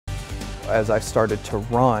As I started to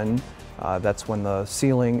run, that's when the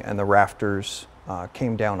ceiling and the rafters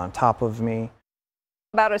came down on top of me.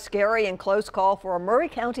 About a scary and close call for a Murray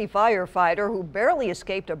County firefighter who barely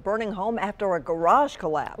escaped a burning home after a garage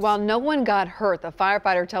collapse. While no one got hurt, the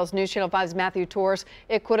firefighter tells News Channel 5's Matthew Torres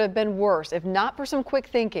it could have been worse if not for some quick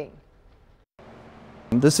thinking.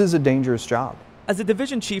 This is a dangerous job. As a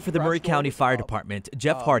division chief for the Murray County Fire Department,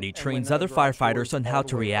 Jeff Hardy trains other firefighters on how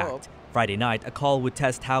to react. Friday night, a call would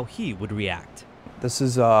test how he would react. This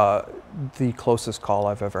is the closest call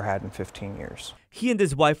I've ever had in 15 years. He and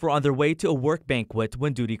his wife were on their way to a work banquet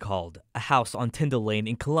when duty called. A house on Tyndall Lane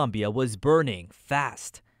in Columbia was burning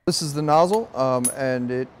fast. This is the nozzle,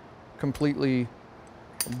 and it completely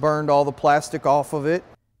burned all the plastic off of it.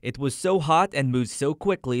 It was so hot and moved so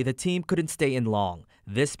quickly the team couldn't stay in long.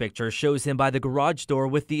 This picture shows him by the garage door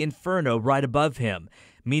with the inferno right above him.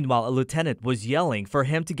 Meanwhile, a lieutenant was yelling for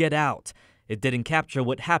him to get out. It didn't capture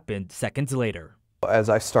what happened seconds later. As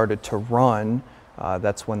I started to run,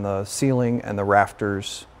 that's when the ceiling and the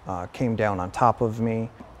rafters came down on top of me.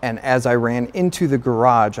 And as I ran into the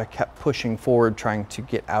garage, I kept pushing forward, trying to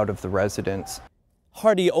get out of the residence.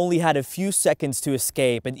 Hardy only had a few seconds to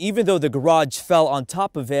escape, and even though the garage fell on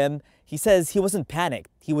top of him, he says he wasn't panicked.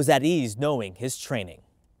 He was at ease knowing his training.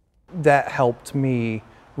 That helped me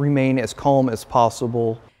remain as calm as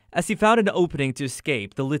possible. As he found an opening to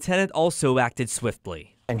escape, the lieutenant also acted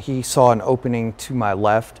swiftly. And he saw an opening to my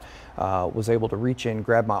left, was able to reach in,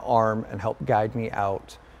 grab my arm, and help guide me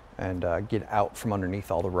out and get out from underneath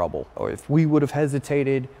all the rubble. Or if we would have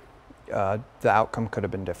hesitated, the outcome could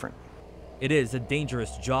have been different. It is a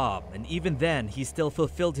dangerous job, and even then, he still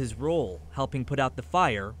fulfilled his role, helping put out the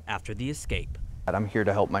fire after the escape. I'm here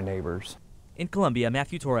to help my neighbors. In Columbia,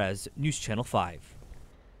 Matthew Torres, News Channel 5.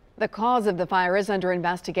 The cause of the fire is under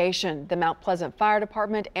investigation. The Mount Pleasant Fire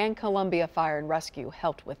Department and Columbia Fire and Rescue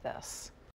helped with this.